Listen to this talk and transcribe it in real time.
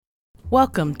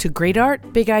Welcome to Great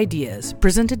Art, Big Ideas,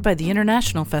 presented by the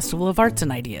International Festival of Arts and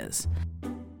Ideas.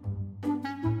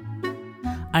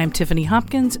 I am Tiffany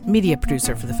Hopkins, media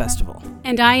producer for the festival.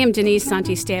 And I am Denise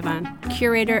Santisteban,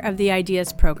 curator of the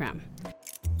Ideas program.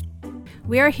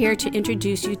 We are here to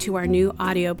introduce you to our new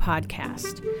audio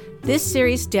podcast. This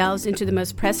series delves into the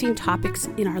most pressing topics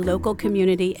in our local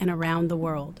community and around the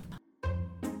world.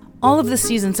 All of this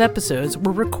season's episodes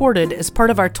were recorded as part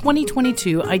of our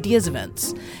 2022 Ideas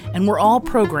events, and were all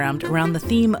programmed around the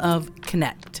theme of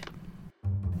Connect.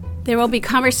 There will be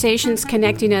conversations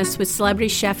connecting us with celebrity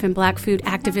chef and Black food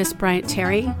activist Bryant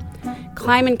Terry,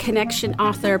 Climate Connection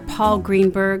author Paul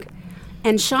Greenberg,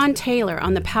 and Sean Taylor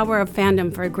on the power of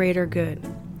fandom for a greater good.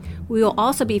 We will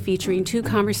also be featuring 2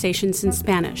 conversations in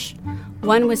Spanish,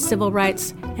 one with civil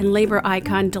rights and labor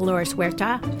icon Dolores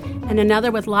Huerta, and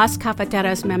another with Las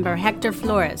Cafeteras member Hector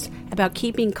Flores about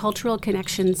keeping cultural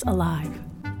connections alive.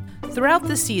 Throughout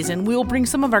this season, we will bring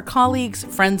some of our colleagues,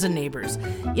 friends, and neighbors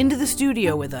into the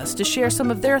studio with us to share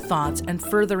some of their thoughts and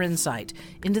further insight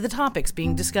into the topics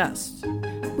being discussed.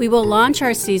 We will launch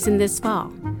our season this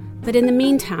fall, but in the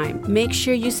meantime, make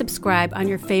sure you subscribe on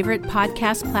your favorite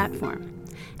podcast platform.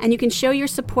 And you can show your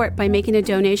support by making a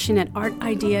donation at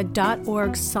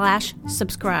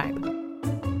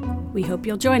artidea.org/subscribe. We hope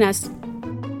you'll join us.